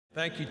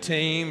Thank you,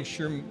 team.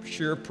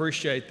 Sure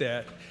appreciate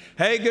that.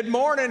 Hey, good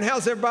morning.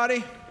 How's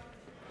everybody?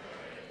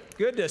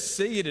 Good to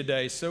see you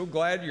today. So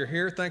glad you're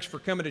here. Thanks for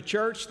coming to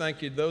church.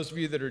 Thank you to those of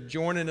you that are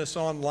joining us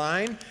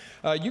online.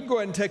 You can go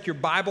ahead and take your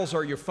Bibles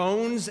or your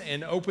phones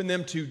and open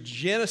them to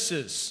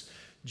Genesis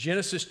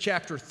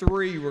chapter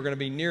 3. We're going to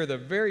be near the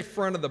very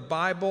front of the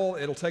Bible.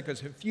 It'll take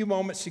us a few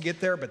moments to get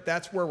there, but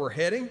that's where we're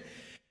heading.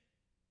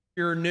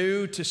 You're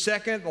new to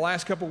Second, the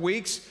last couple of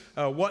weeks,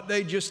 what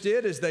they just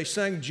did is they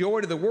sang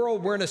Joy to the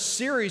World. We're in a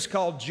series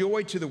called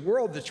Joy to the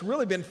World that's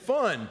really been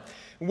fun.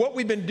 What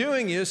we've been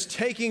doing is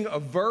taking a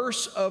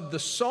verse of the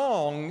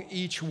song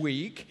each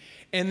week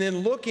and then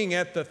looking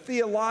at the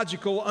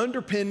theological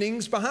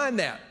underpinnings behind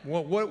that.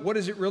 What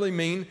does it really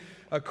mean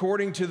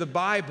according to the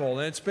Bible?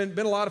 And it's been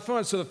a lot of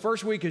fun. So the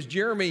first week, as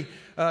Jeremy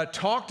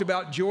talked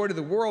about Joy to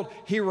the World,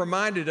 he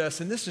reminded us,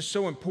 and this is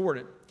so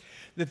important,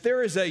 that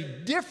there is a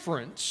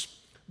difference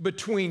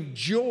between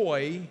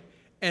joy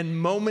and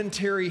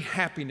momentary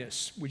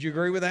happiness. Would you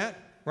agree with that?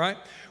 Right?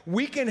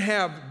 We can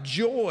have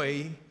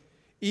joy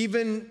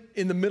even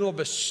in the middle of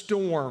a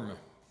storm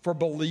for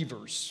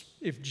believers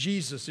if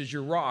Jesus is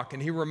your rock,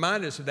 and he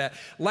reminded us of that.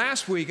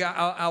 Last week,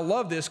 I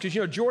love this because,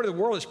 Joy to the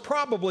World is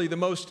probably the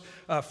most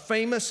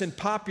famous and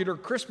popular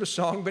Christmas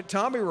song, but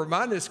Tommy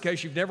reminded us, in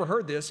case you've never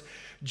heard this,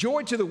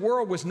 Joy to the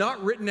World was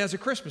not written as a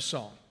Christmas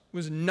song. It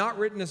was not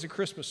written as a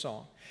Christmas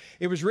song.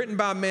 It was written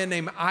by a man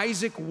named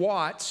Isaac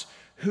Watts,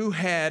 who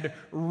had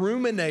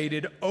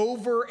ruminated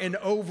over and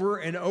over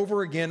and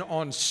over again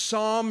on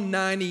Psalm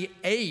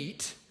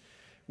 98,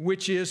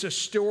 which is a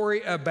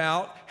story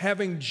about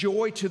having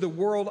joy to the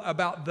world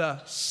about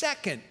the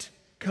second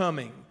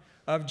coming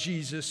of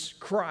Jesus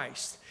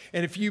Christ.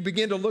 And if you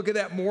begin to look at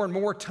that more and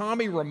more,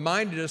 Tommy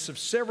reminded us of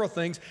several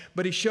things,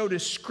 but he showed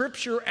us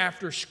scripture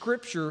after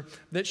scripture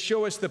that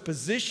show us the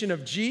position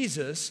of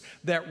Jesus,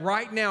 that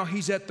right now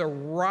he's at the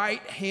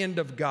right hand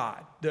of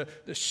God, the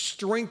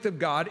strength of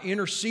God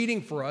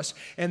interceding for us,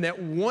 and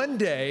that one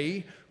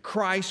day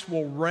Christ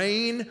will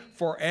reign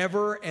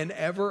forever and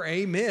ever.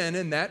 Amen.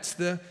 And that's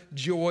the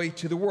joy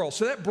to the world.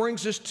 So that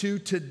brings us to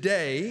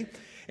today.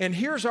 And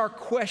here's our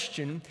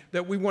question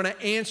that we want to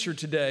answer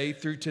today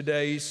through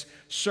today's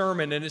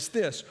sermon, and it's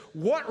this: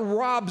 what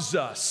robs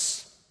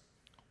us?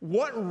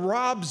 What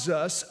robs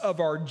us of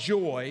our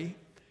joy,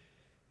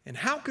 and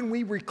how can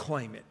we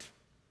reclaim it?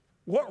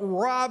 What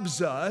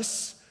robs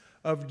us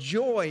of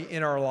joy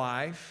in our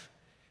life,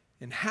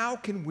 and how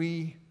can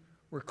we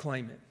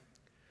reclaim it?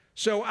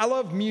 So I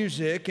love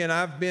music, and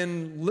I've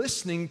been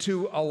listening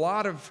to a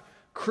lot of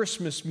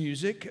Christmas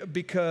music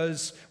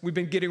because we've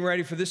been getting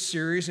ready for this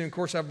series. And of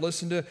course, I've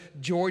listened to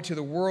Joy to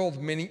the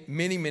World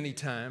many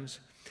times.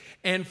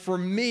 And for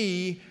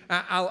me,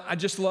 I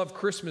just love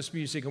Christmas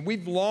music. And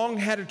we've long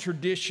had a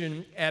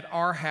tradition at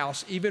our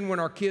house, even when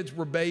our kids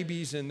were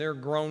babies, and they're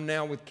grown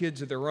now with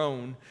kids of their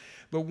own.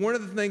 But one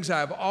of the things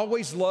I've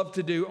always loved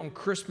to do on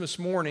Christmas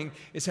morning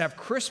is have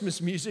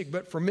Christmas music.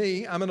 But for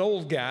me, I'm an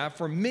old guy.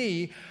 For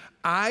me,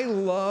 I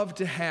love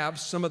to have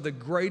some of the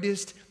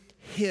greatest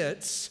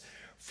hits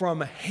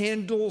from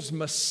Handel's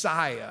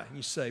Messiah.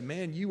 You say,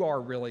 man, you are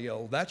really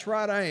old. That's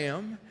right, I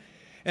am.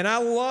 And I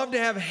love to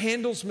have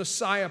Handel's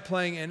Messiah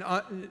playing.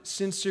 And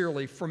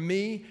sincerely, for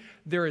me,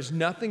 there is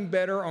nothing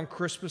better on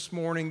Christmas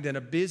morning than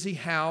a busy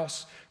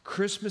house,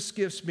 Christmas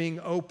gifts being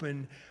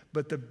opened,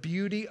 but the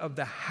beauty of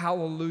the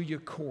Hallelujah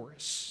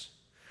chorus,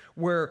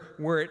 where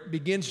it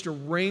begins to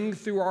ring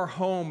through our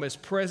home as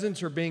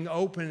presents are being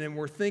opened and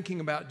we're thinking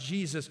about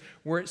Jesus,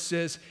 where it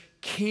says,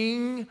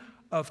 King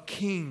of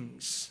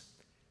Kings,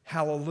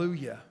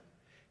 hallelujah,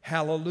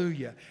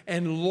 hallelujah.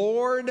 And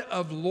Lord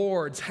of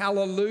Lords,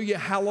 hallelujah,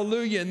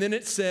 hallelujah. And then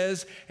it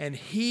says, and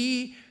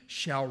he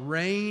shall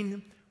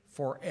reign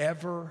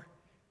forever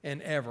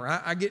and ever.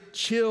 I get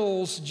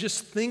chills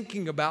just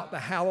thinking about the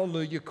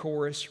hallelujah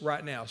chorus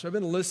right now. So I've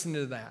been listening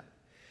to that.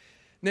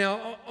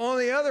 Now, on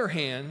the other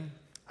hand,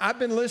 I've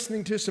been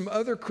listening to some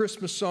other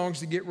Christmas songs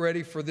to get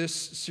ready for this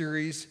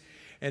series,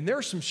 and there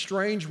are some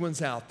strange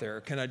ones out there.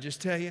 Can I just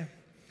tell you?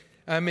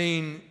 I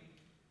mean,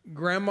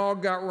 Grandma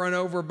got run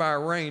over by a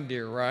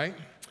reindeer, right?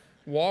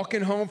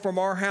 Walking home from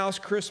our house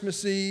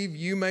Christmas Eve,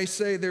 you may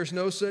say there's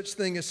no such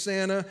thing as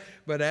Santa,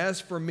 but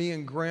as for me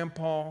and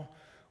Grandpa,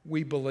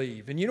 we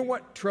believe. And you know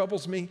what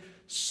troubles me?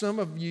 Some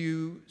of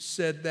you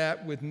said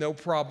that with no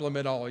problem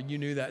at all. You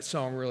knew that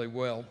song really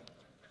well.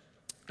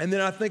 And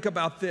then I think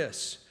about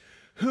this.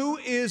 Who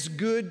is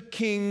good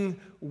King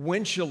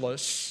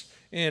Wenceslas,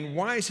 and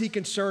why is he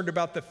concerned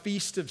about the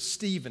Feast of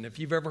Stephen? If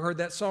you've ever heard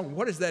that song,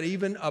 what is that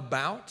even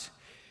about?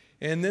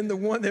 And then the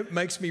one that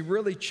makes me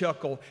really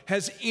chuckle,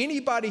 has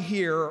anybody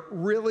here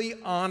really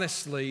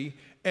honestly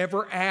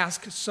ever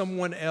asked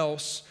someone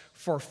else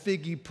for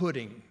figgy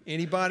pudding?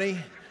 Anybody?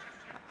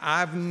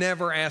 I've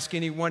never asked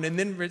anyone. And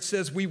then it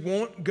says we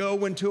won't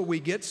go until we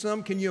get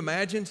some. Can you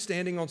imagine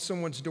standing on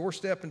someone's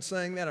doorstep and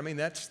saying that? I mean,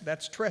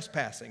 that's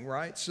trespassing,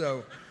 right?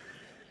 So,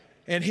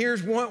 and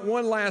here's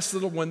one last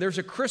little one. There's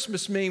a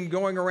Christmas meme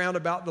going around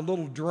about the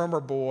little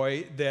drummer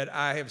boy that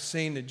I have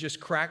seen that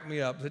just cracked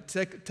me up.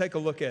 Take a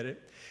look at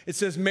it. It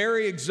says,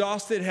 Mary,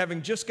 exhausted,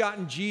 having just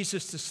gotten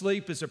Jesus to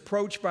sleep, is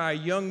approached by a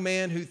young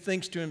man who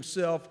thinks to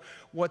himself,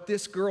 what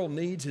this girl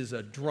needs is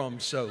a drum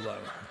solo.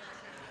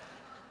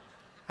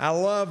 I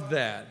love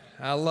that.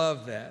 I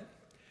love that.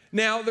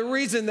 Now, the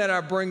reason that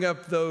I bring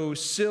up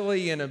those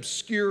silly and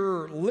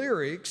obscure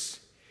lyrics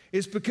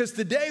is because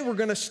today we're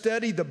going to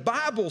study the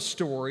Bible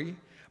story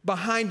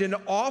behind an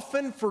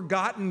often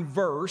forgotten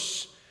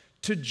verse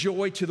to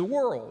Joy to the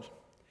World.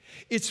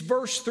 It's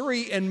verse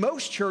 3, and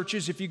most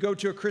churches, if you go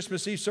to a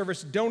Christmas Eve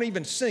service, don't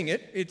even sing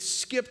it. It's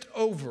skipped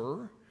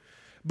over.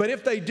 But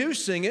if they do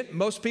sing it,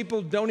 most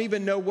people don't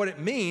even know what it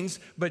means.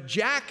 But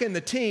Jack and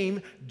the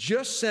team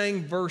just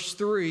sang verse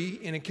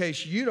 3, and in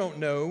case you don't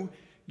know,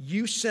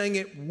 you sang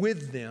it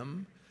with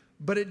them,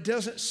 but it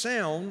doesn't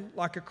sound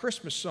like a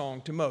Christmas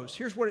song to most.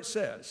 Here's what it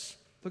says.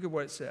 Look at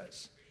what it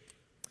says.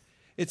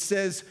 It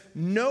says,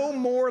 no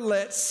more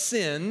let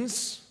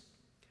sins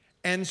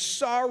and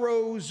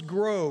sorrows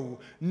grow,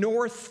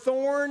 nor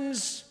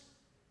thorns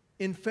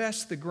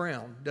infest the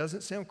ground.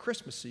 Doesn't sound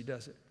Christmassy,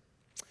 does it?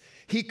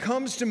 He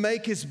comes to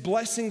make his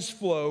blessings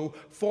flow,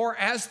 far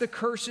as the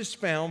curse is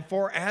found,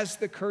 far as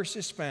the curse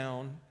is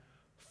found,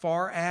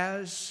 far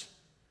as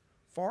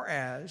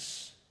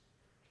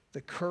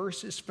the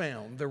curse is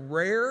found. The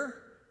rare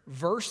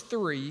verse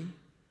 3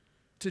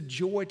 to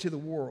Joy to the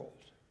World.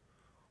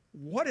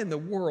 What in the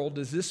world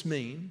does this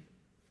mean?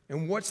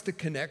 And what's the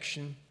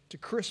connection to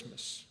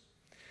Christmas?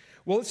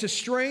 Well, it's a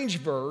strange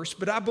verse,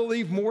 but I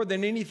believe more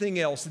than anything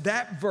else,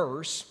 that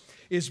verse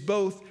is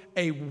both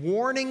a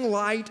warning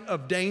light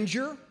of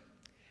danger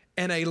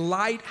and a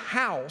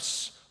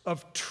lighthouse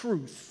of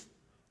truth,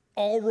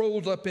 all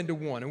rolled up into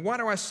one. And why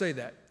do I say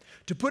that?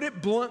 To put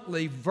it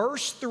bluntly,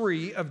 verse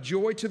 3 of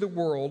Joy to the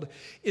World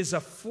is a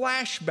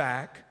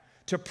flashback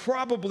to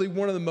probably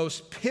one of the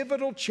most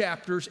pivotal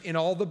chapters in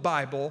all the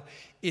Bible.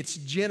 It's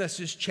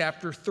Genesis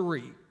chapter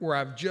 3, where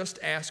I've just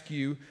asked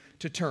you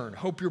to turn.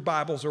 Hope your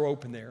Bibles are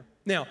open there.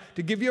 Now,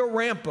 to give you a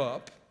ramp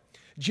up,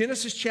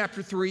 Genesis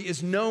chapter 3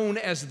 is known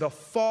as the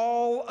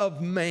fall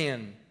of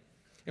man.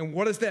 And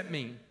what does that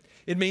mean?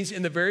 It means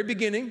in the very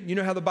beginning, you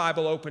know how the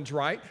Bible opens,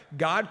 right?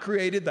 God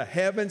created the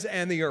heavens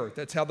and the earth.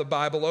 That's how the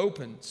Bible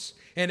opens.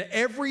 And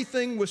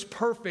everything was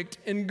perfect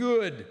and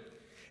good.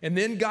 And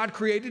then God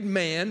created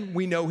man.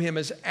 We know him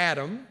as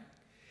Adam.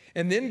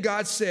 And then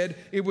God said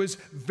it was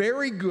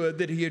very good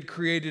that he had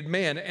created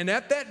man. And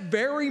at that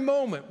very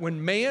moment,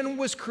 when man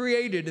was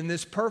created in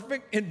this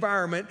perfect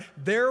environment,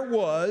 there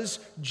was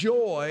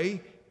joy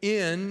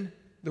in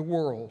the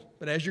world.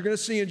 But as you're going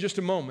to see in just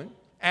a moment,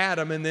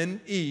 Adam and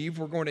then Eve,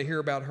 we're going to hear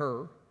about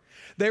her.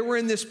 They were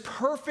in this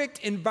perfect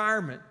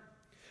environment.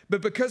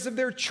 But because of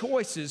their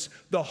choices,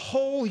 the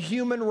whole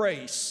human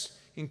race,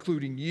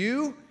 including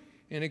you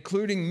and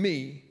including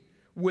me,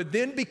 would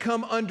then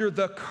become under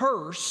the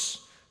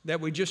curse that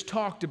we just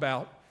talked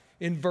about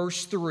in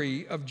verse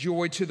 3 of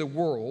Joy to the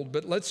World.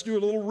 But let's do a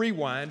little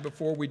rewind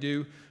before we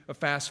do a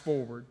fast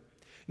forward.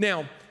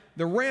 Now,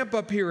 the ramp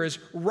up here is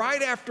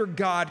right after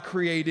God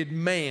created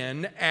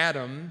man,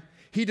 Adam,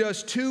 he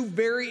does two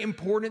very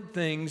important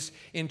things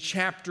in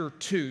chapter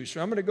 2.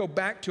 So I'm going to go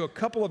back to a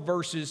couple of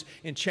verses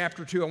in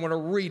chapter 2. I want to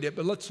read it,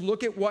 but let's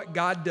look at what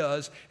God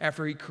does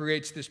after he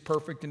creates this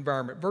perfect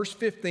environment. Verse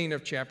 15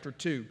 of chapter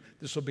 2.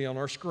 This will be on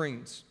our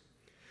screens.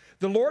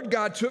 The Lord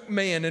God took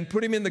man and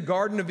put him in the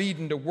Garden of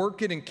Eden to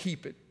work it and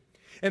keep it.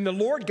 And the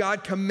Lord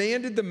God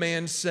commanded the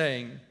man,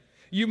 saying,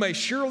 you may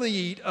surely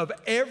eat of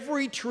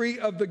every tree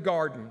of the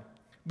garden,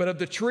 but of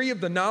the tree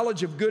of the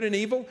knowledge of good and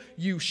evil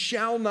you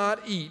shall not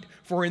eat,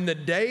 for in the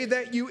day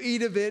that you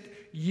eat of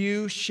it,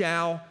 you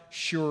shall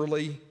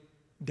surely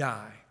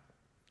die.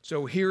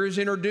 So here is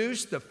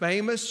introduced the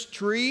famous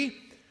tree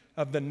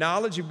of the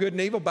knowledge of good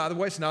and evil. By the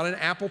way, it's not an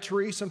apple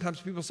tree.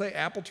 Sometimes people say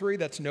apple tree.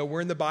 That's nowhere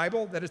in the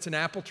Bible that it's an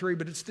apple tree,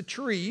 but it's the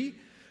tree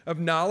of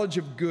knowledge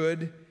of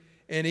good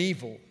and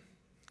evil.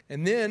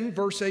 And then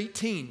verse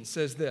 18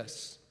 says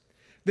this.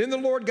 Then the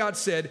Lord God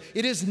said,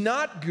 it is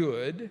not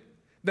good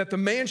that the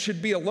man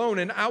should be alone,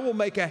 and I will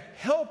make a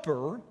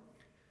helper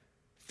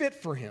fit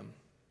for him.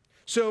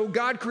 So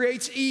God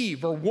creates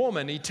Eve, or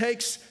woman. He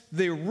takes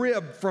the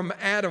rib from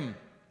Adam,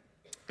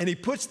 and he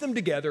puts them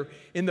together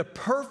in the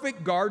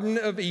perfect Garden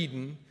of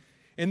Eden.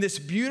 And this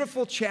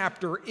beautiful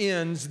chapter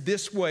ends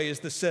this way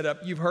as the setup.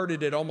 You've heard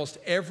it at almost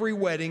every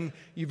wedding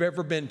you've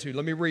ever been to.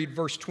 Let me read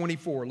verse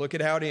 24. Look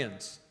at how it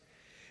ends.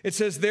 It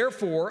says,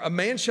 therefore, a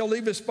man shall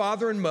leave his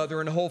father and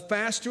mother and hold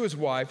fast to his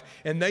wife,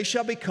 and they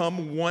shall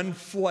become one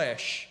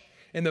flesh.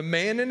 And the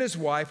man and his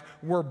wife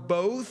were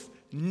both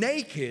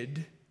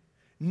naked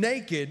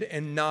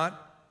and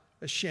not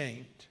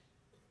ashamed.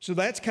 So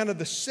that's kind of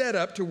the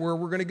setup to where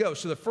we're going to go.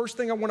 So the first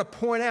thing I want to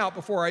point out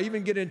before I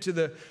even get into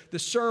the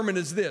sermon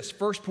is this.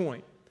 First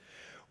point.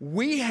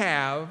 We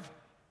have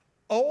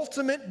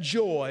ultimate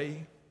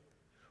joy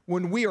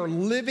when we are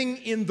living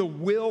in the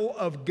will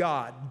of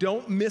God.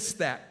 Don't miss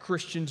that,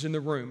 Christians in the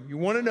room. You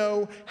want to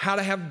know how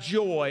to have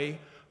joy?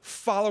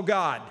 Follow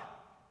God.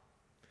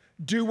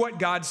 Do what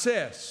God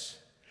says.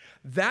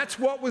 That's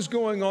what was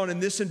going on in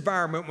this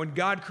environment when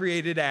God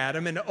created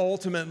Adam and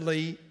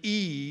ultimately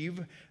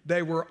Eve.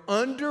 They were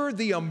under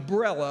the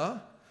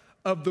umbrella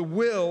of the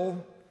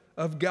will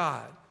of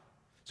God.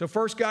 So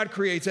first God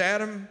creates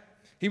Adam.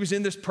 He was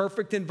in this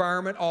perfect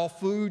environment, all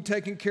food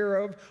taken care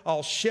of,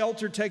 all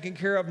shelter taken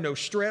care of, no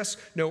stress,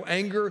 no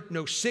anger,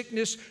 no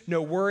sickness,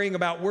 no worrying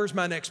about where's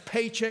my next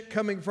paycheck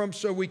coming from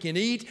so we can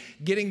eat,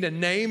 getting to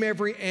name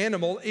every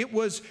animal. It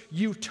was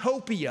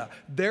utopia.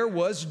 There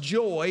was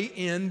joy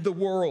in the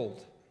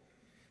world.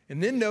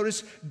 And then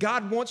notice,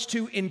 God wants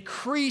to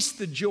increase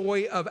the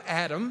joy of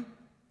Adam,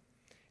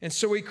 and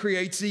so he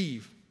creates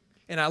Eve.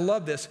 And I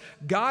love this.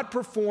 God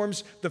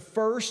performs the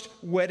first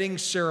wedding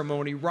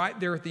ceremony right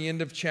there at the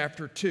end of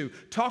chapter 2.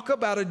 Talk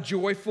about a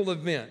joyful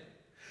event.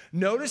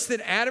 Notice that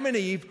Adam and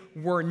Eve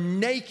were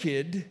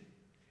naked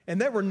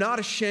and they were not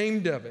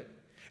ashamed of it.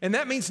 And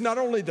that means not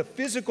only the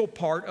physical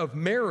part of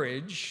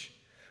marriage,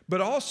 but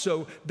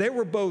also they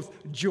were both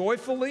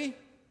joyfully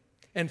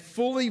and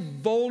fully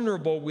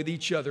vulnerable with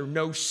each other.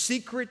 No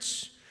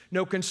secrets,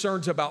 no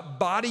concerns about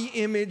body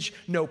image,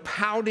 no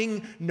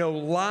pouting, no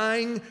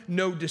lying,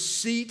 no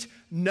deceit,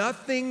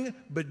 nothing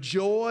but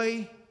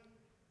joy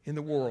in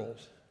the world.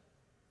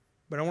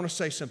 But I want to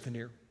say something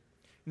here.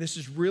 And this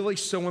is really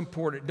so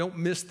important. Don't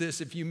miss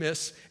this if you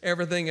miss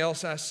everything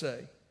else I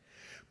say.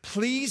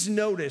 Please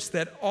notice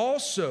that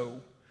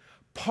also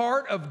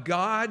part of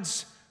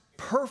God's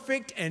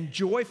perfect and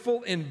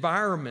joyful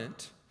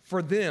environment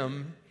for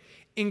them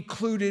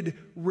included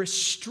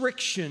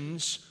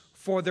restrictions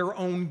for their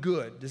own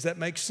good. Does that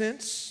make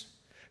sense?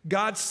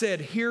 God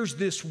said, here's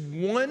this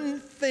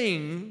one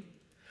thing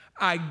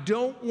I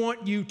don't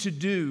want you to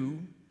do,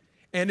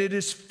 and it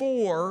is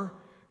for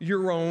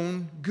your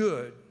own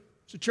good.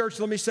 So church,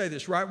 let me say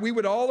this, right? We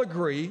would all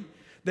agree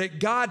that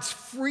God's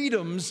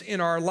freedoms in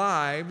our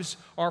lives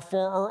are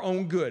for our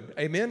own good.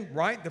 Amen,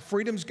 right? The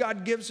freedoms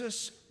God gives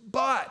us,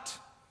 but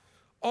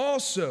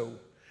also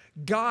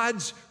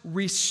God's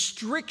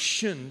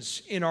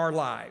restrictions in our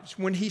lives,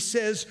 when he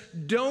says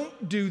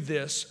don't do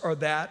this or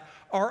that,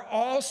 are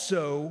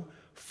also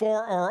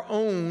for our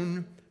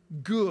own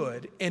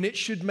good. And it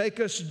should make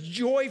us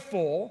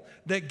joyful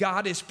that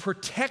God is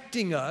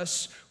protecting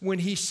us when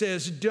he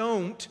says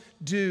don't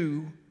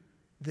do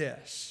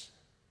this.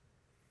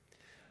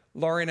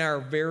 Laurie and I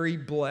are very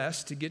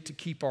blessed to get to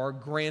keep our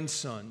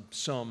grandson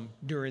some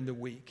during the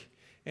week.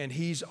 And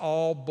he's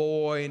all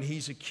boy, and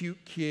he's a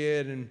cute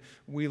kid, and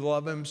we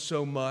love him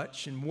so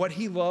much. And what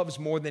he loves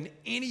more than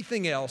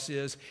anything else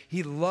is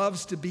he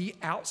loves to be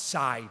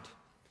outside.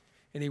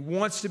 And he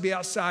wants to be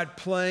outside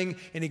playing,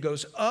 and he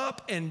goes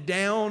up and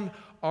down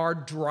our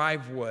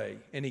driveway.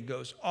 And he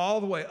goes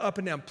all the way up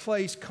and down,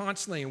 plays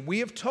constantly. And we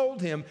have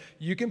told him,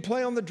 you can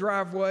play on the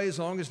driveway as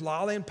long as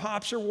Lolly and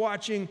Pops are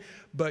watching,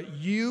 but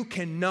you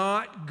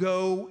cannot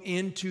go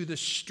into the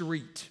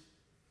street.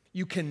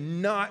 You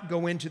cannot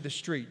go into the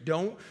street.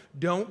 Don't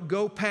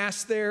go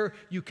past there.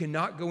 You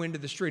cannot go into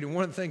the street. And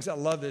one of the things I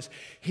love is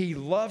he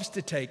loves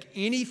to take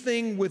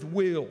anything with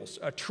wheels,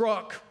 a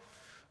truck,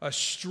 a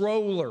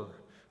stroller,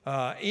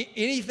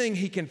 anything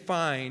he can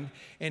find,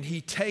 and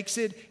he takes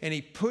it and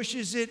he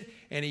pushes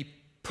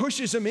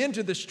them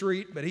into the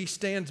street, but he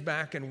stands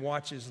back and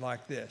watches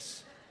like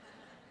this.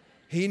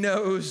 He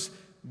knows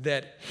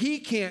that he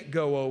can't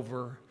go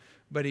over,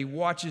 but he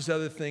watches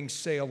other things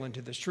sail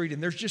into the street.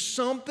 And there's just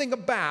something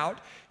about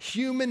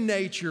human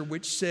nature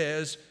which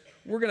says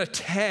we're going to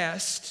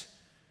test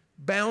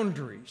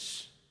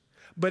boundaries.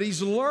 But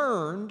he's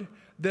learned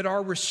that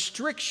our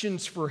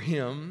restrictions for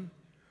him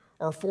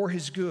are for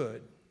his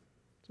good.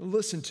 So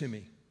listen to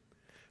me.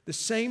 The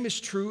same is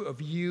true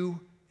of you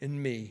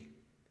and me.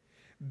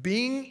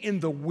 Being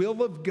in the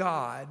will of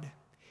God,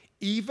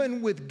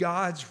 even with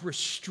God's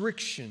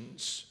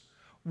restrictions,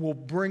 will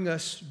bring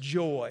us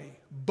joy.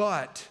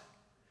 But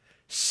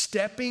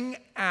stepping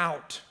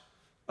out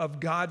of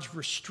God's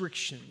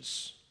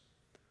restrictions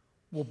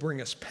will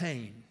bring us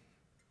pain.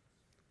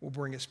 Will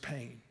bring us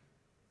pain.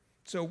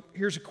 So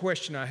here's a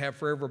question I have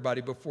for everybody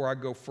before I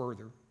go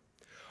further.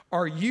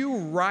 Are you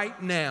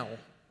right now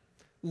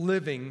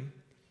living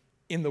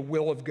in the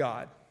will of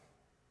God?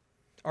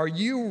 Are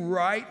you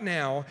right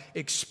now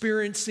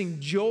experiencing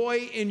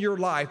joy in your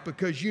life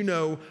because you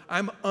know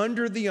I'm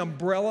under the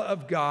umbrella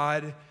of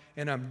God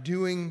and I'm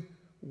doing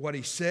what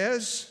he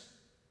says?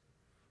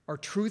 Or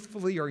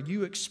truthfully, are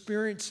you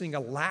experiencing a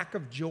lack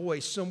of joy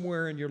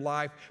somewhere in your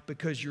life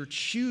because you're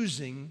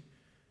choosing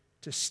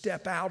to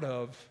step out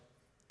of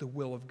the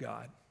will of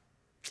God?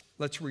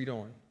 Let's read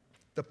on.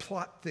 The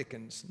plot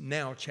thickens.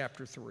 Now,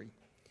 chapter 3.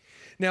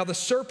 Now the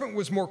serpent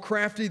was more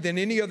crafty than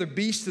any other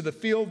beast of the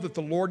field that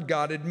the Lord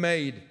God had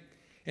made.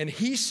 And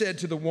he said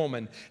to the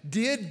woman,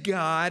 did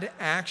God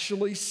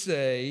actually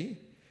say,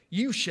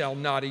 you shall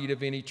not eat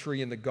of any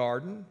tree in the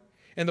garden?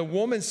 And the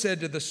woman said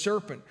to the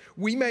serpent,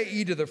 we may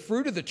eat of the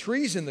fruit of the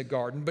trees in the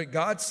garden, but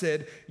God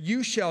said,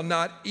 you shall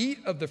not eat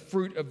of the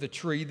fruit of the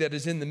tree that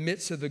is in the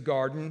midst of the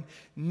garden,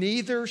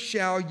 neither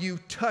shall you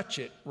touch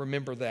it,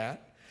 remember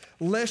that,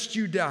 lest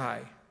you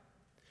die.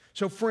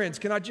 So friends,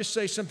 can I just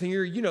say something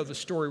here? You know the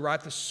story, right?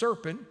 The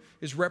serpent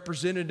is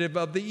representative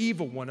of the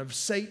evil one, of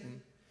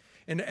Satan.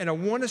 And I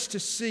want us to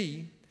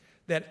see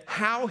that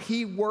how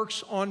he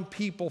works on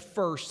people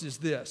first is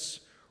this,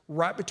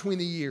 right between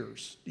the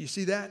ears. Do you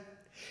see that?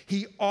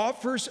 He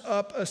offers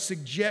up a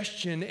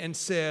suggestion and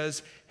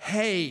says,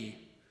 hey,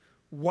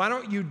 why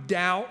don't you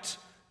doubt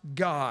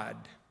God?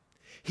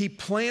 He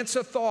plants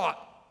a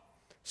thought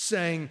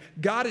saying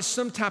God is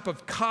some type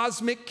of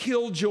cosmic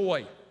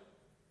killjoy.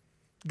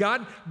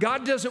 God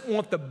doesn't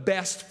want the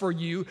best for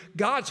you.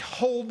 God's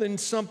holding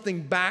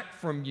something back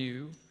from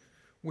you,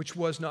 which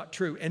was not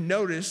true. And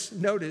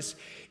notice,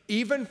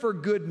 even for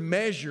good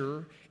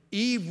measure,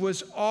 Eve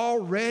was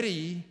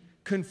already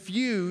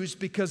confused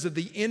because of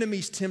the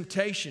enemy's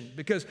temptation.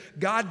 Because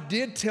God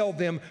did tell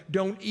them,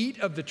 don't eat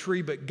of the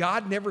tree, but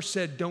God never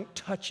said, don't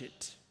touch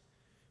it.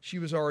 She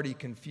was already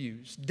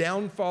confused.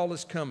 Downfall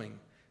is coming.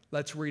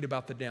 Let's read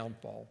about the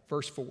downfall.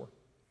 Verse 4.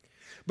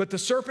 But the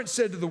serpent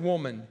said to the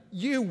woman,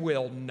 you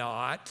will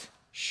not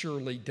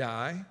surely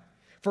die.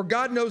 For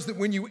God knows that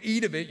when you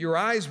eat of it, your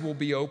eyes will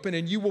be open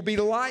and you will be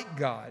like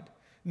God,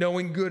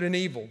 knowing good and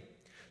evil.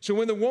 So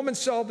when the woman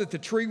saw that the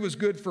tree was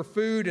good for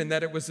food and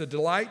that it was a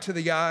delight to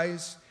the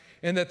eyes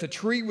and that the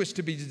tree was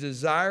to be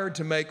desired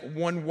to make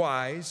one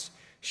wise,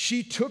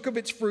 she took of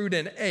its fruit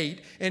and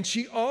ate, and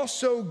she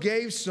also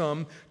gave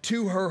some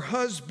to her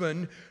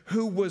husband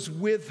who was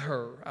with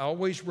her. I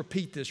always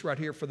repeat this right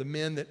here for the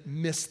men that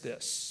miss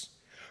this.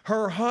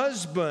 Her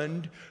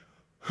husband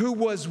who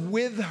was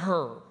with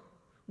her.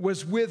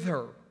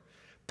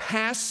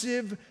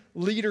 Passive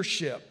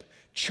leadership,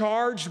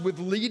 charged with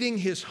leading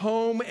his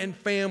home and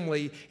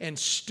family, and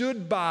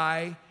stood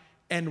by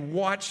and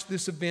watched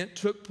this event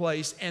took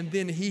place, and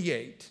then he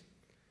ate.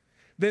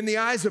 Then the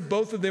eyes of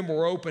both of them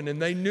were opened,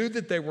 and they knew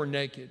that they were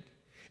naked.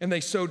 And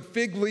they sewed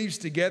fig leaves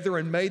together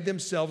and made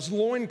themselves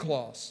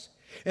loincloths.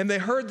 And they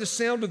heard the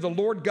sound of the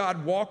Lord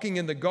God walking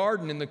in the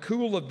garden in the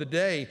cool of the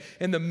day.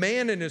 And the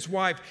man and his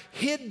wife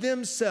hid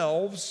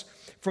themselves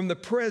from the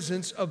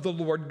presence of the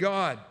Lord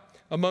God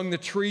among the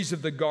trees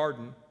of the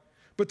garden.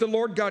 But the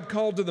Lord God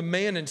called to the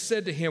man and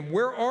said to him,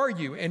 where are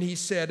you? And he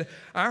said,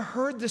 I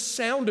heard the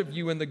sound of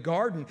you in the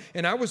garden,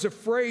 and I was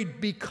afraid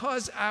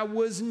because I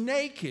was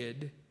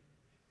naked,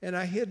 and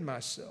I hid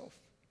myself.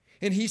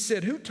 And he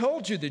said, who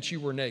told you that you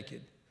were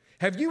naked?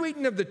 Have you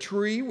eaten of the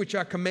tree which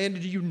I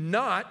commanded you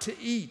not to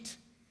eat?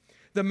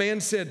 The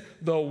man said,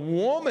 the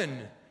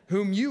woman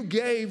whom you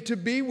gave to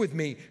be with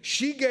me,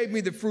 she gave me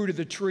the fruit of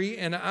the tree,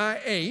 and I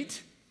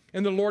ate.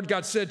 And the Lord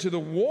God said to the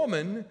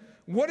woman,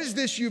 what is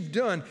this you've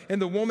done?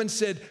 And the woman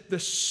said, the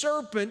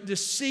serpent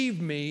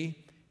deceived me,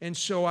 and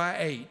so I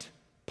ate.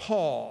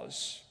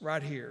 Pause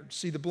right here.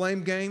 See the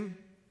blame game?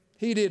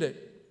 He did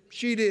it.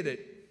 She did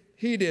it.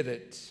 He did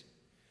it.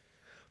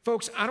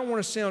 Folks, I don't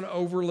want to sound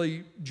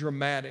overly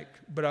dramatic,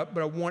 but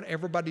I want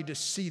everybody to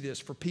see this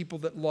for people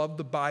that love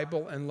the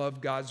Bible and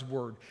love God's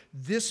Word.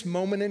 This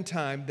moment in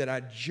time that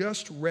I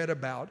just read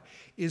about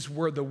is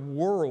where the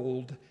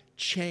world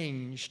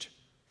changed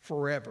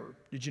forever.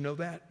 Did you know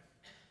that?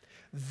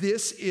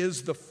 This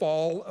is the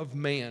fall of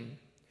man.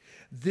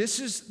 This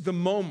is the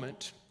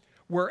moment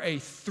where a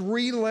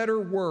three-letter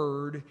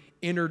word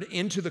entered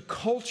into the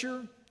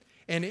culture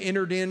and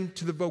entered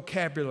into the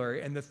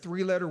vocabulary, and the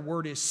three-letter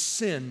word is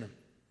sin.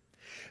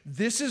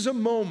 This is a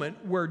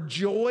moment where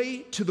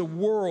joy to the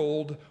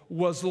world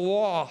was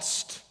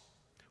lost.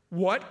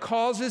 What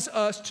causes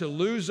us to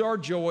lose our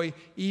joy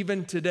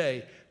even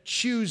today?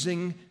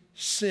 Choosing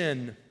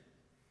sin.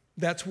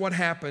 That's what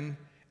happened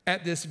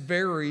at this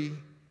very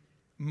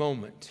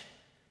moment.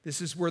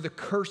 This is where the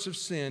curse of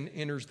sin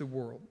enters the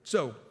world.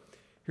 So,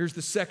 here's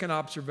the second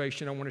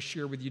observation I want to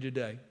share with you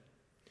today.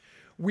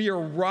 We are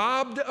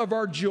robbed of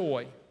our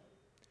joy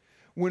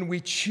when we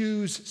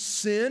choose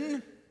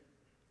sin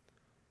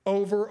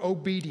over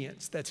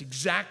obedience. That's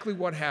exactly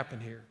what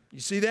happened here. You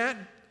see that?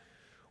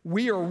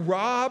 We are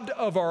robbed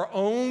of our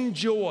own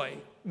joy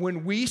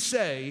when we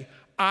say,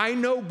 I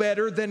know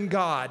better than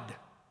God.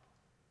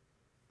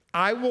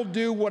 I will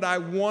do what I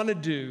want to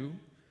do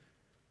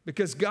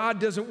because God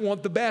doesn't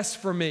want the best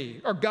for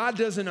me, or God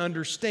doesn't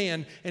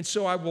understand, and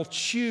so I will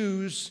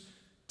choose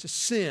to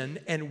sin.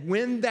 And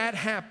when that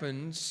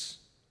happens,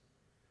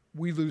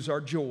 we lose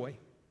our joy.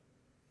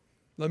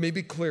 Let me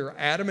be clear.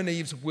 Adam and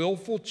Eve's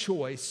willful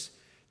choice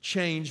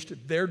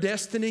changed their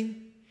destiny,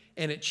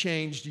 and it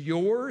changed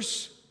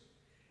yours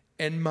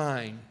and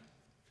mine.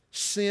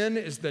 Sin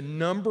is the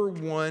number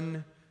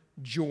one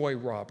joy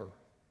robber.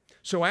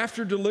 So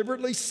after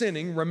deliberately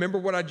sinning, remember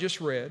what I just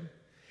read,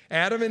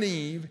 Adam and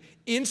Eve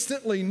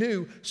instantly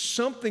knew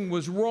something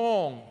was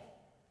wrong.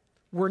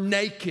 Were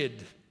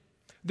naked.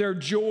 Their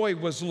joy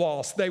was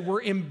lost. They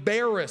were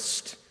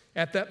embarrassed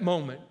at that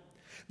moment.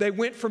 They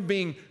went from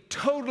being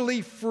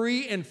totally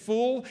free and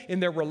full in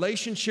their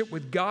relationship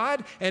with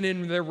God and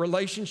in their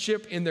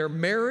relationship in their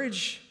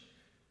marriage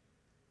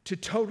to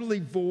totally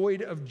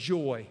void of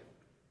joy,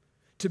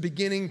 to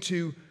beginning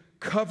to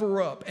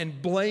cover up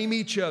and blame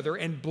each other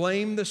and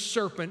blame the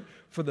serpent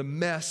for the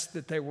mess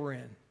that they were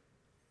in.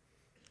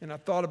 And I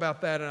thought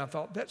about that, and I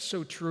thought that's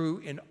so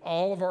true in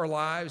all of our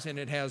lives, and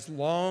it has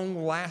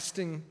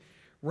long-lasting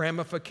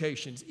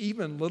ramifications,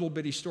 even little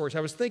bitty stories.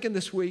 I was thinking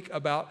this week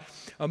about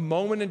a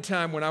moment in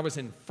time when I was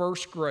in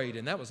first grade,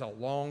 and that was a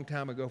long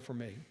time ago for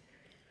me.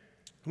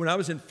 When I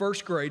was in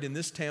first grade in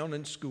this town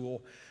in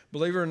school,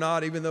 believe it or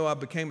not, even though I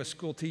became a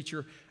school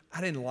teacher, I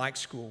didn't like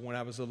school when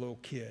I was a little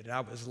kid. I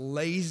was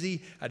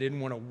lazy. I didn't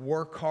want to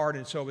work hard.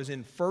 And so I was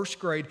in first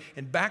grade.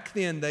 And back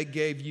then, they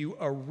gave you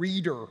a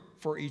reader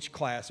for each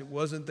class. It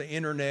wasn't the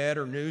internet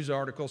or news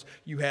articles.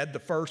 You had the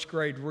first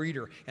grade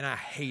reader. And I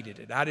hated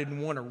it. I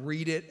didn't want to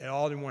read it at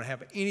all. I didn't want to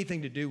have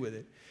anything to do with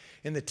it.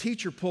 And the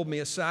teacher pulled me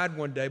aside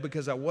one day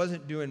because I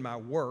wasn't doing my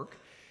work.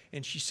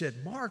 And she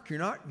said, Mark, you're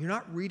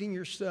not reading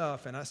your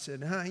stuff. And I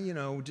said,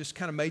 just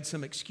kind of made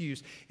some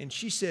excuse. And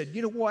she said,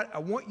 you know what? I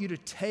want you to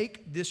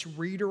take this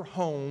reader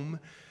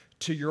home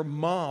to your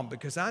mom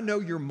because I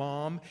know your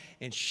mom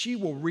and she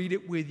will read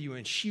it with you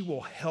and she will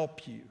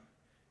help you.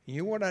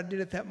 You know what I did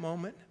at that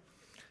moment?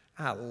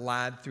 I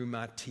lied through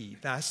my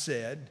teeth. I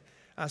said,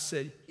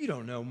 you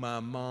don't know my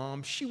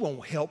mom. She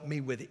won't help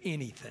me with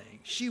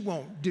anything. She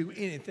won't do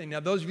anything. Now,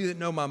 those of you that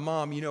know my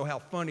mom, you know how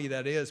funny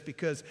that is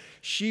because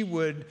she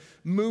would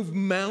move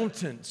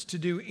mountains to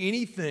do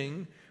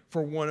anything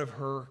for one of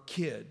her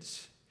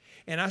kids.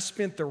 And I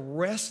spent the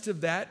rest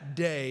of that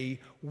day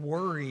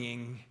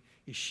worrying,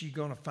 is she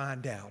going to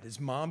find out? Is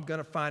mom going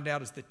to find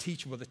out? Is the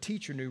teacher? Well, the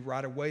teacher knew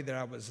right away that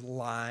I was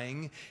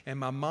lying, and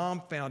my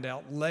mom found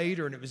out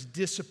later, and it was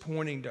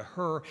disappointing to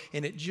her,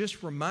 and it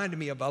just reminded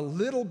me of a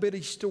little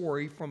bitty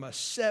story from a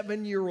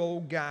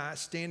 7-year-old guy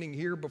standing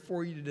here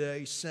before you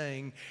today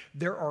saying,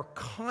 there are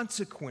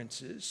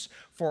consequences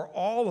for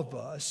all of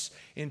us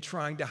in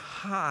trying to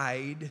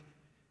hide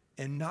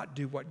and not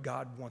do what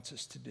God wants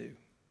us to do.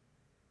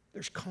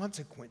 There's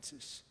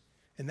consequences.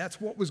 And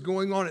that's what was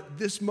going on at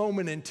this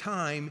moment in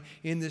time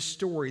in this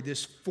story,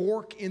 this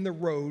fork in the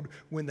road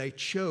when they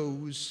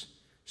chose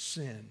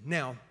sin.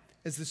 Now,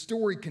 as the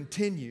story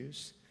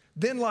continues,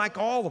 then like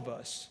all of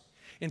us,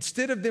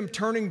 instead of them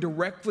turning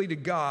directly to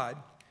God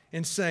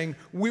and saying,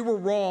 we were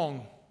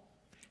wrong,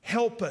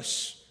 help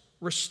us,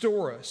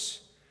 restore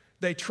us,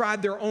 they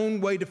tried their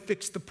own way to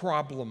fix the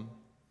problem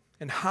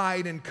and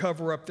hide and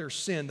cover up their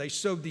sin. They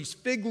sewed these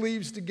fig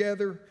leaves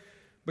together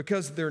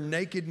because of their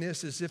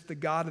nakedness, as if the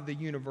God of the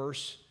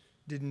universe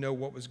didn't know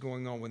what was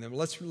going on with them.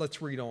 Let's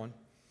read on,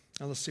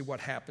 and let's see what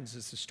happens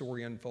as the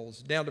story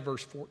unfolds. Down to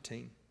verse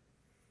 14.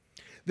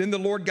 Then the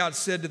Lord God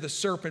said to the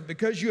serpent,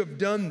 because you have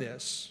done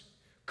this,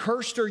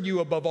 cursed are you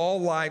above all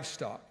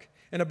livestock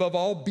and above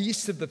all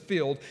beasts of the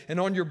field, and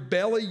on your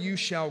belly you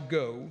shall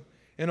go,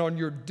 and on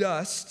your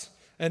dust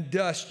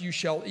you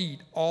shall eat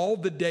all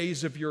the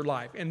days of your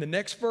life. And the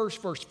next verse,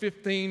 verse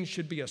 15,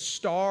 should be a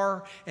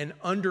star and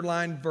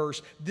underlined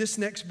verse. This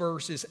next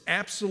verse is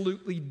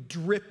absolutely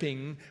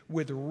dripping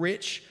with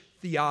rich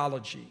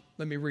theology.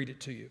 Let me read it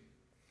to you.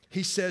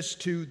 He says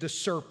to the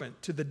serpent,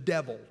 to the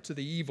devil, to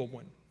the evil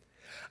one,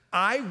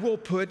 I will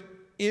put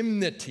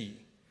enmity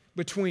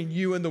between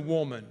you and the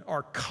woman,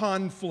 or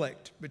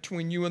conflict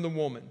between you and the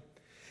woman,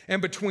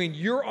 and between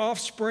your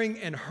offspring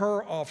and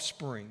her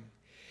offspring.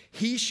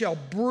 He shall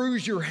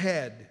bruise your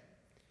head,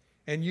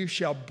 and you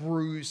shall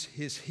bruise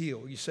his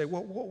heel. You say,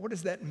 well, what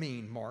does that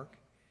mean, Mark?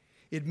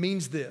 It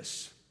means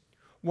this.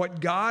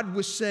 What God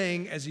was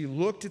saying as he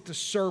looked at the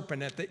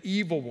serpent, at the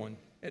evil one,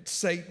 at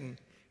Satan,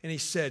 and he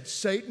said,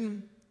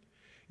 Satan,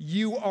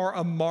 you are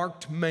a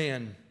marked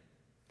man.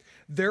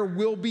 There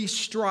will be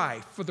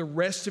strife for the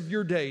rest of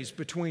your days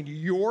between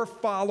your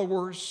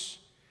followers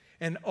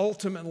and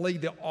ultimately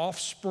the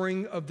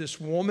offspring of this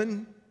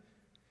woman.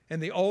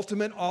 And the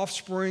ultimate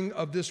offspring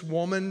of this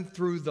woman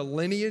through the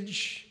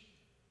lineage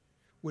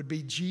would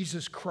be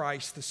Jesus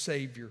Christ, the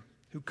Savior,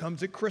 who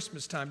comes at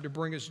Christmas time to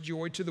bring us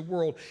joy to the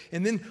world.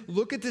 And then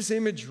look at this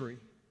imagery.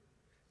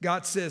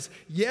 God says,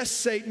 yes,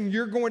 Satan,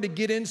 you're going to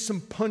get in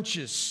some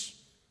punches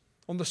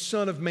on the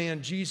Son of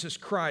Man, Jesus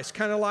Christ.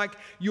 Kind of like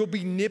you'll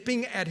be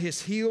nipping at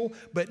his heel,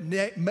 but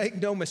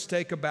make no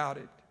mistake about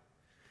it.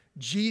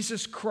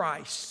 Jesus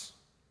Christ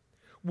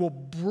will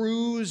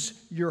bruise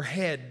your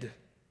head.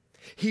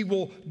 He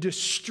will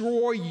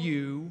destroy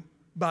you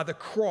by the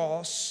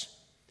cross,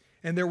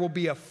 and there will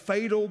be a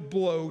fatal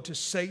blow to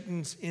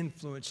Satan's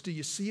influence. Do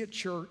you see it,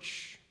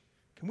 church?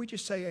 Can we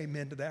just say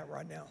amen to that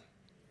right now?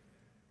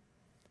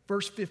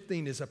 Verse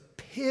 15 is a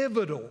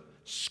pivotal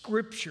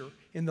scripture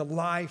in the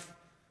life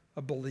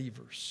of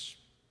believers.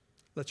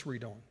 Let's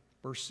read on.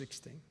 Verse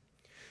 16.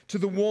 To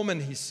the woman,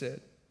 he said,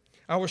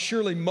 I will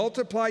surely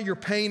multiply your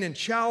pain in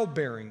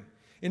childbearing.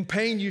 In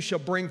pain you shall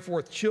bring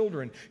forth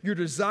children. Your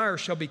desire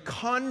shall be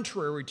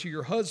contrary to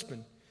your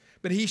husband,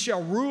 but he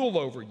shall rule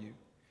over you.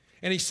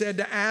 And he said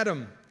to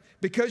Adam,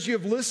 because you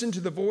have listened to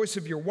the voice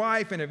of your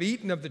wife and have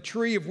eaten of the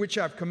tree of which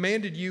I've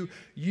commanded you,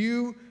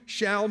 you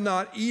shall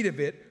not eat of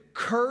it.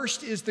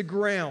 Cursed is the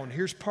ground.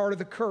 Here's part of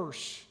the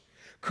curse.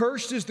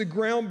 Cursed is the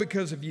ground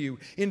because of you.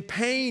 In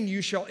pain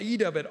you shall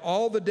eat of it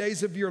all the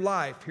days of your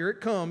life. Here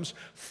it comes.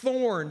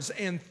 Thorns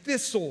and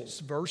thistles.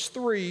 Verse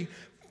 3.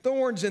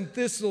 Thorns and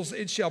thistles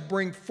it shall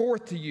bring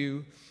forth to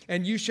you,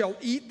 and you shall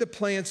eat the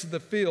plants of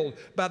the field.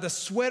 By the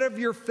sweat of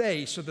your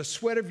face or the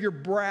sweat of your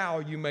brow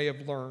you may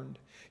have learned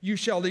You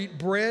shall eat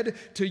bread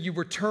till you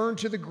return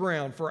to the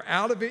ground, for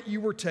out of it you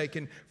were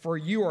taken, for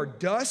you are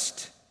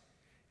dust,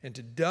 and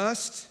to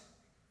dust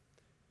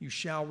you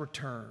shall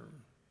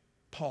return.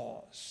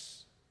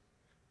 Pause.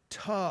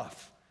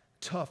 Tough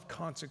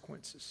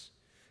consequences.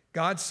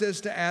 God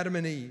says to Adam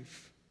and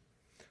Eve,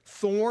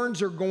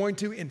 thorns are going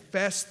to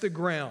infest the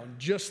ground,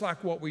 just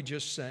like what we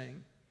just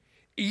sang.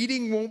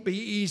 Eating won't be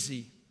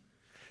easy.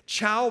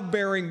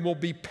 Childbearing will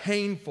be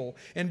painful.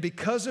 And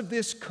because of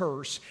this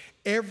curse,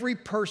 every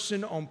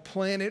person on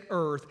planet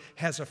Earth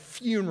has a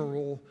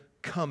funeral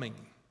coming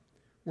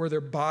where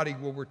their body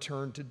will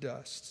return to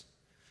dust.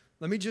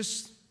 Let me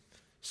just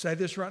say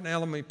this right now.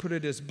 Let me put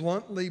it as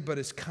bluntly but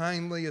as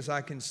kindly as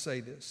I can say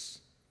this.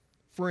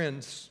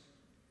 Friends,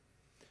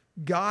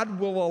 God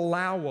will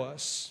allow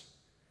us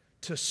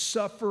to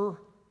suffer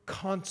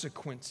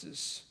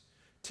consequences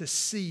to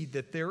see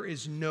that there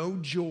is no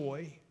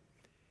joy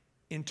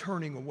in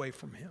turning away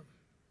from Him.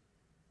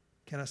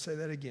 Can I say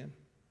that again?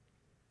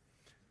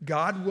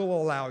 God will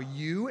allow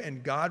you,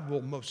 and God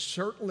will most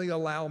certainly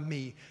allow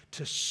me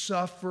to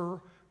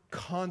suffer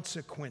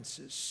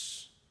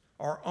consequences,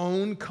 our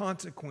own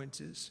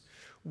consequences,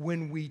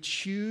 when we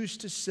choose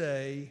to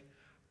say,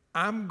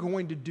 I'm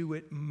going to do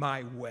it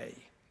my way.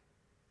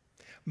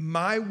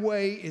 My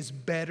way is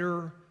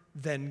better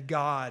than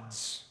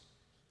God's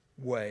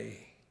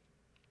way.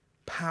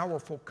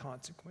 Powerful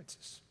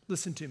consequences.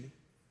 Listen to me.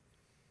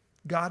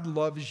 God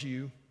loves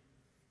you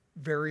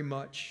very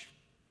much,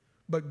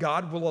 but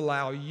God will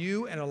allow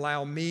you and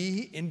allow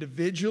me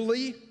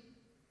individually,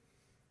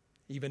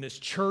 even as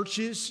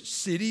churches,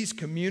 cities,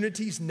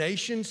 communities,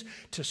 nations,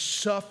 to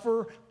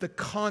suffer the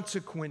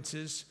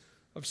consequences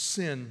of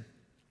sin.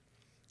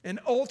 And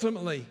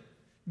ultimately,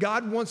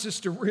 God wants us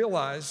to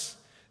realize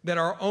that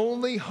our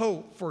only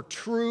hope for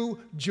true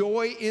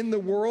joy in the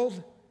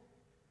world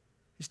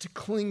is to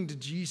cling to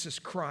Jesus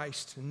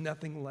Christ and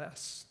nothing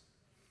less.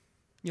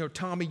 You know,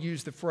 Tommy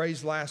used the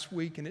phrase last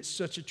week, and it's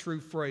such a true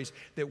phrase,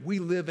 that we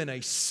live in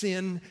a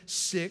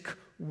sin-sick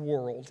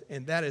world,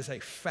 and that is a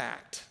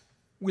fact.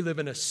 We live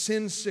in a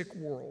sin-sick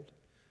world.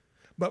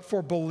 But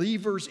for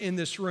believers in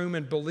this room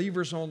and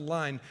believers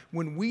online,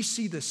 when we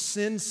see the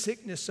sin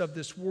sickness of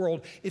this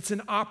world, it's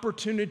an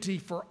opportunity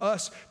for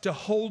us to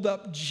hold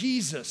up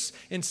Jesus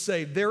and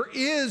say, there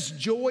is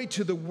joy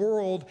to the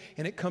world,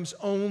 and it comes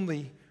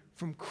only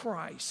from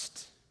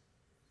Christ.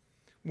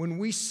 When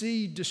we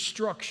see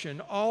destruction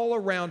all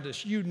around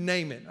us, you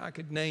name it, I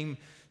could name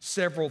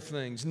several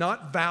things,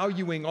 not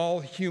valuing all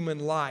human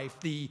life,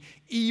 the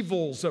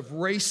evils of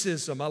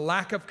racism, a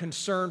lack of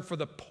concern for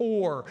the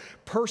poor,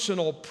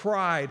 personal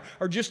pride,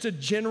 or just a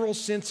general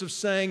sense of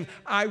saying,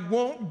 I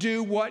won't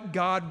do what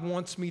God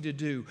wants me to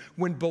do.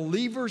 When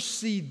believers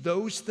see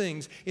those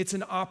things, it's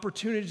an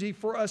opportunity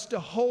for us to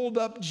hold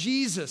up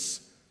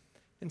Jesus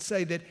and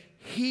say that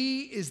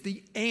He is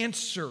the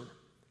answer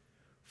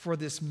for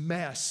this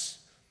mess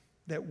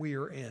that we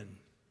are in.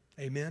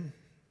 Amen?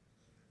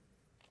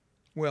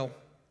 Well,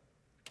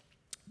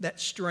 that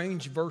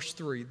strange verse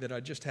 3 that I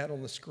just had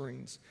on the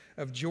screens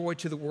of joy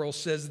to the world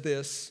says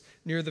this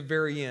near the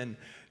very end.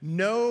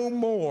 No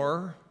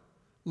more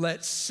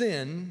let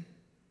sin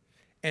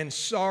and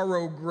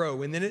sorrow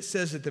grow. And then it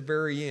says at the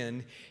very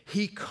end,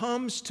 He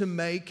comes to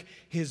make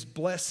His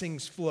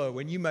blessings flow.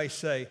 And you may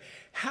say,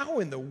 how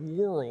in the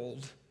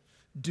world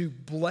do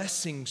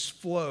blessings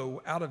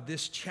flow out of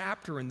this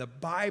chapter in the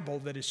Bible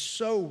that is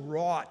so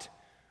wrought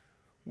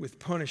with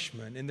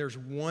punishment? And there's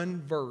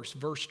one verse,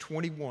 verse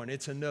 21.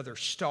 It's another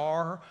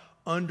star,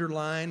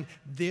 underline.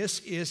 This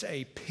is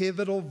a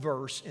pivotal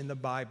verse in the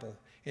Bible.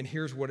 And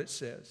here's what it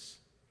says.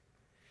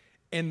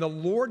 And the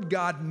Lord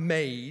God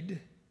made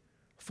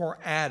for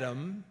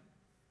Adam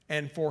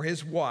and for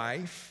his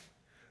wife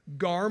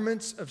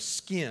garments of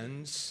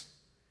skins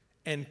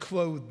and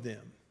clothed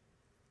them.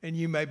 And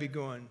you may be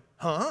going,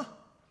 huh?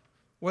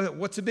 Well,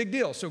 what's the big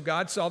deal? So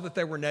God saw that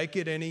they were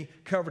naked and He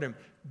covered them.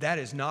 That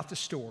is not the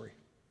story.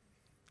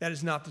 That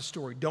is not the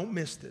story. Don't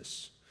miss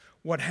this.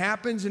 What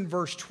happens in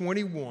verse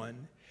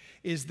 21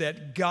 is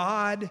that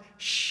God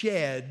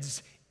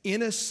sheds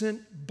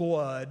innocent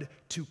blood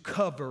to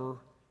cover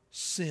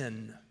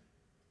sin.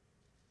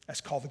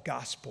 That's called the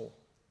gospel.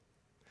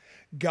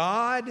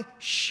 God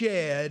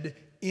shed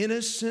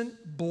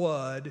innocent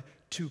blood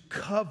to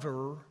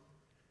cover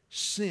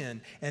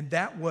sin. And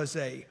that was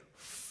a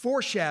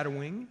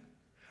foreshadowing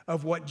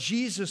of what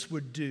Jesus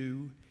would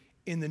do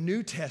in the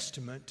New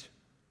Testament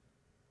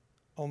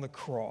on the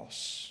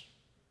cross.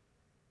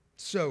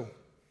 So,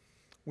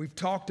 we've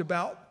talked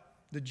about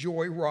the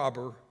joy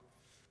robber,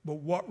 but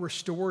what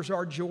restores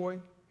our joy?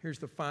 Here's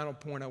the final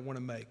point I want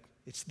to make.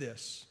 It's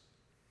this.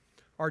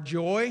 Our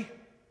joy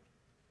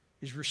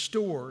is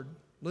restored,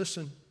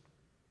 listen,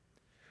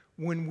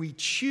 when we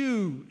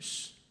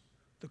choose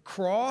the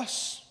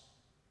cross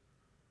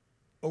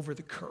over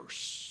the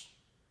curse.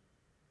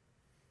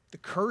 The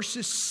curse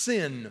is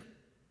sin.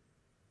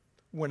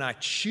 When I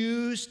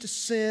choose to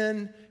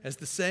sin, as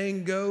the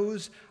saying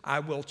goes, I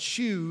will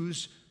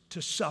choose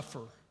to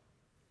suffer.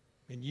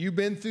 And you've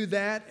been through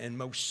that, and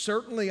most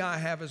certainly I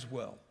have as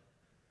well.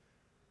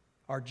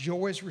 Our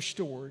joy is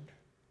restored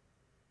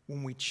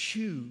when we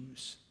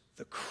choose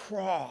the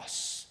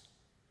cross,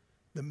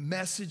 the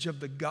message of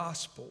the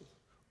gospel,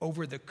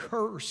 over the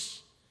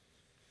curse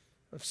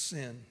of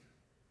sin.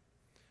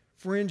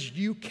 Friends,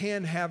 you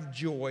can have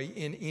joy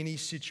in any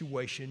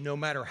situation, no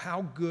matter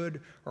how good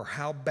or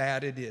how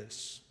bad it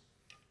is.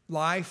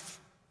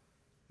 Life,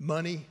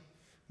 money,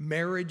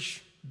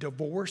 marriage,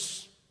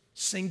 divorce,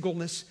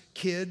 singleness,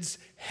 kids,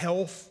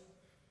 health,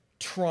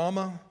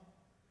 trauma.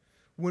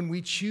 When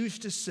we choose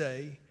to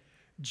say,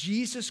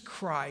 Jesus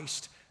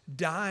Christ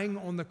dying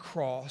on the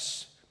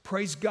cross,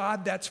 praise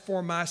God, that's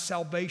for my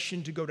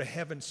salvation to go to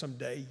heaven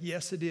someday.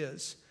 Yes, it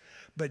is.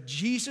 But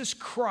Jesus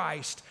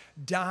Christ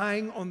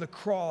dying on the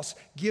cross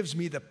gives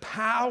me the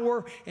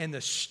power and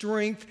the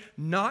strength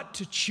not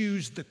to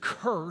choose the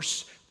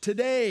curse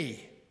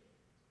today,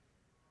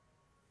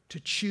 to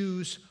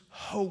choose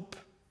hope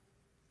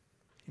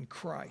in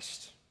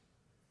Christ.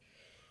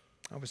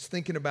 I was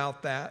thinking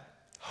about that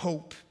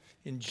hope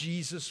in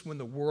Jesus when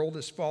the world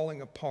is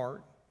falling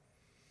apart.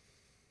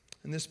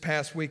 And this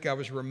past week, I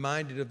was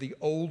reminded of the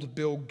old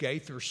Bill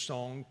Gaither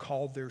song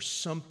called There's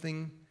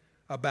Something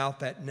About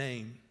That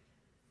Name.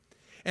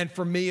 And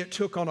for me, it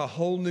took on a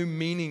whole new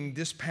meaning.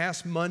 This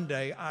past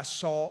Monday, I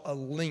saw a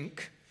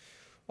link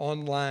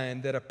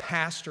online that a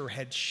pastor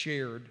had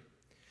shared.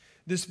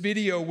 This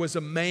video was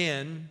a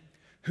man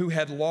who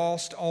had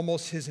lost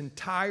almost his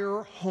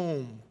entire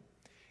home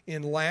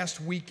in last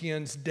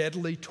weekend's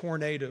deadly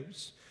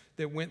tornadoes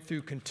that went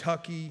through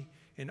Kentucky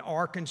and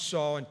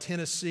Arkansas and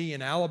Tennessee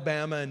and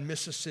Alabama and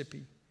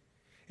Mississippi.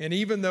 And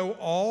even though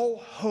all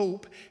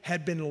hope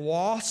had been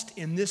lost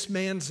in this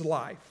man's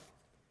life,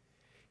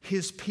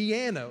 his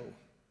piano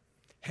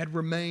had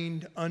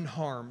remained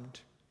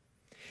unharmed.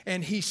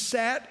 And he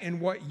sat in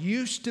what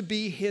used to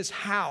be his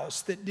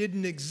house that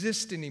didn't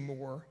exist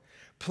anymore,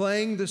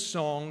 playing the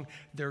song,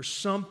 There's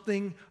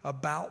Something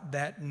About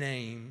That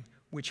Name,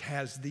 which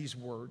has these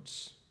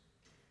words,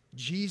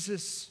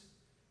 Jesus,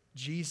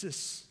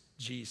 Jesus,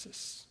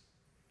 Jesus.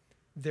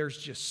 There's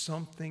just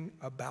something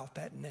about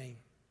that name.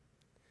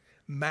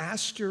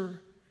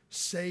 Master,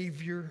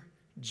 Savior,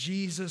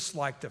 Jesus,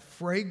 like the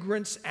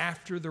fragrance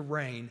after the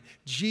rain.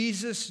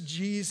 Jesus,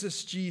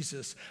 Jesus,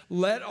 Jesus.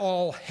 Let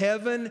all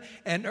heaven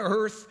and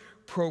earth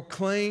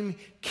proclaim,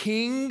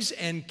 kings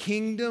and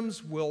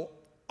kingdoms will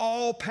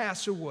all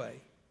pass away.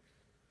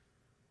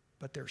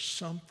 But there's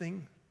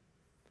something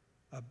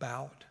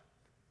about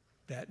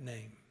that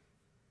name.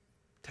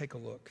 Take a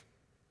look.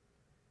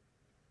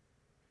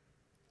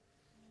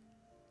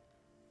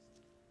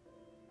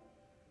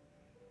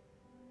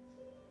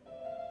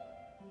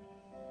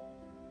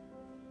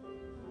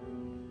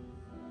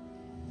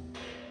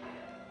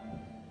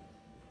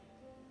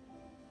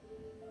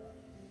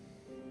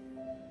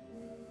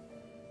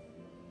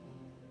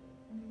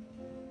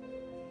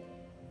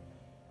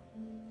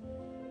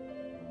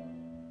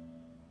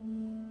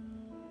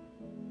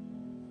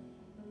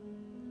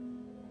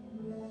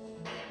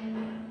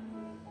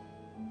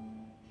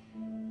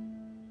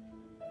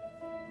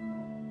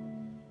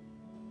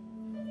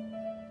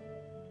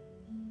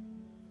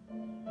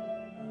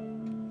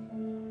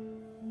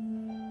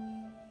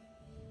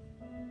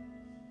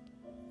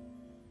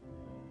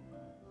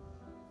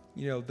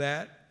 You know,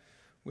 that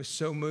was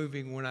so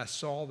moving when I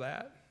saw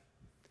that.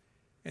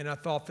 And I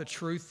thought the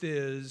truth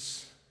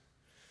is,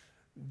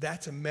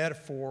 that's a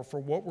metaphor for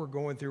what we're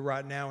going through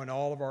right now in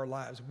all of our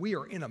lives. We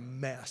are in a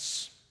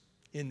mess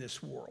in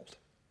this world.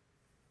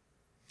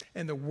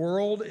 And the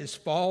world is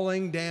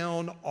falling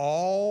down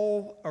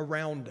all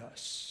around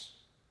us.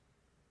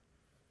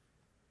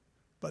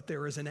 But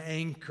there is an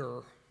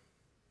anchor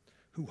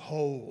who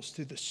holds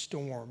through the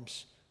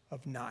storms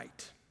of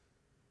night.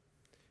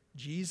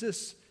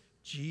 Jesus,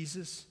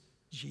 Jesus,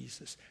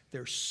 Jesus.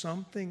 There's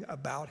something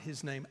about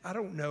his name. I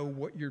don't know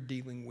what you're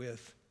dealing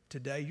with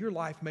today. Your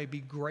life may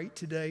be great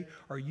today,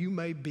 or you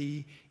may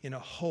be in a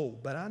hole.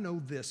 But I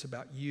know this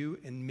about you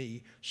and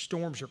me.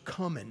 Storms are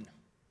coming.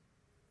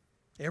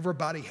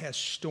 Everybody has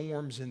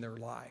storms in their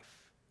life.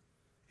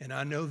 And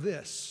I know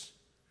this.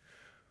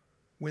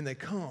 When they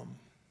come,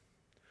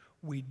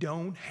 we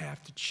don't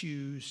have to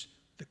choose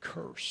the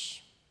curse.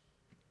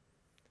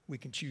 We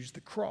can choose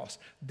the cross.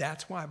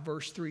 That's why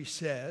verse 3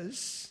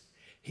 says,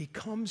 he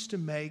comes to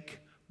make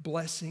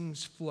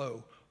blessings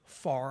flow,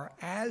 far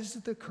as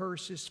the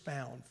curse is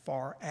found,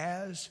 far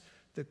as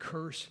the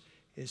curse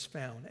is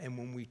found. And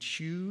when we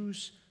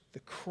choose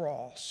the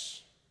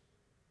cross,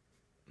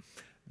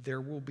 there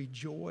will be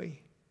joy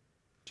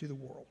to the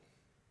world.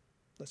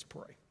 Let's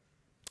pray.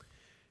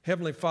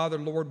 Heavenly Father,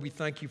 Lord, we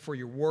thank you for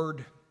your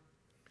word.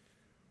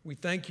 We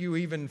thank you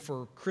even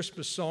for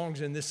Christmas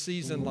songs in this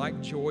season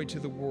like Joy to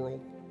the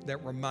World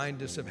that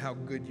remind us of how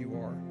good you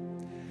are.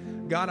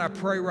 God, I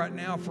pray right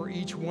now for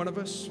each one of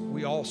us.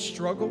 We all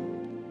struggle.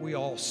 We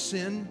all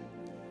sin.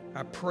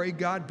 I pray,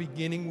 God,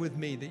 beginning with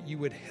me, that you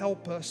would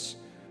help us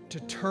to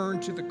turn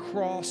to the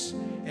cross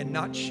and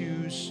not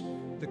choose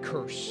the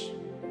curse.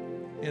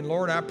 And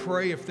Lord, I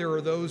pray if there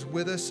are those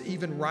with us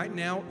even right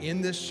now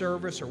in this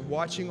service or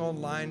watching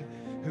online,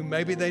 who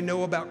maybe they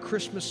know about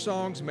Christmas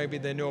songs, maybe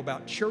they know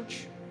about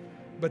church,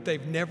 but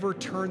they've never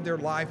turned their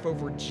life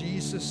over to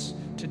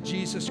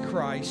Jesus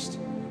Christ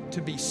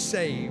to be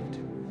saved.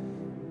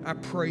 I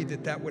pray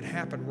that that would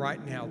happen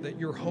right now, that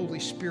your Holy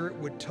Spirit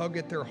would tug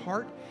at their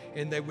heart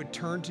and they would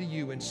turn to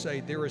you and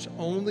say, there is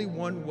only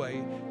one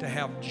way to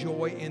have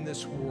joy in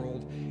this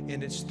world,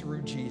 and it's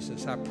through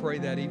Jesus. I pray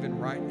that even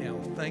right now.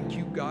 Thank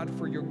you, God,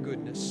 for your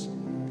goodness.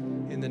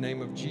 In the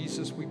name of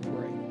Jesus, we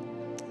pray.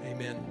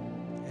 Amen.